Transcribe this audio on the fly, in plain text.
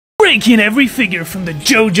ranking every figure from the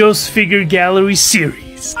JoJo's Figure Gallery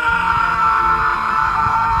series.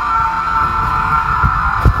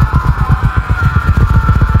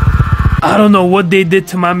 I don't know what they did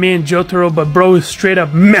to my man Jotaro, but bro is straight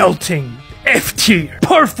up melting. F tier.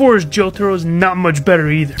 Part 4's Jotaro is not much better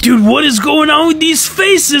either. Dude, what is going on with these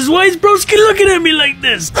faces? Why is broski looking at me like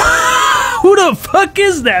this? Who the fuck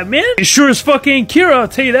is that, man? It sure as fuck ain't Kira, I'll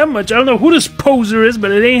tell you that much. I don't know who this poser is, but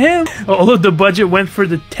it ain't him. All of the budget went for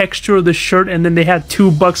the texture of the shirt, and then they had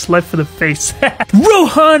 $2 left for the face.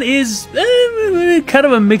 Rohan is kind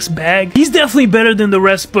of a mixed bag. He's definitely better than the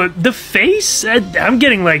rest, but the face? I'm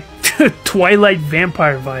getting like Twilight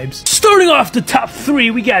vampire vibes. Starting off the top 3,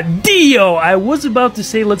 we got Dio. I was about to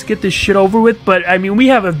say let's get this shit over with, but I mean we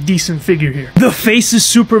have a decent figure here. The face is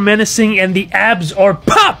super menacing and the abs are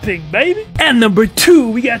popping, baby. And number 2,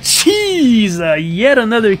 we got Cheese. Yet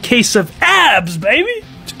another case of abs, baby.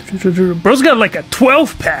 Bro's got like a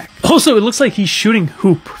 12-pack. Also, it looks like he's shooting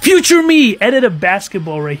hoop. Future me, edit a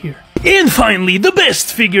basketball right here. And finally, the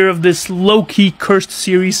best figure of this low-key cursed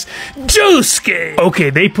series, Josuke. Okay,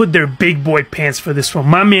 they put their big boy pants for this one.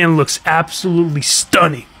 My man looks absolutely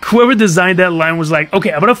stunning. Whoever designed that line was like,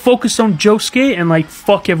 okay, I'm gonna focus on Josuke and like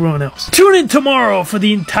fuck everyone else. Tune in tomorrow for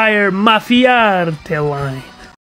the entire Mafiarte line.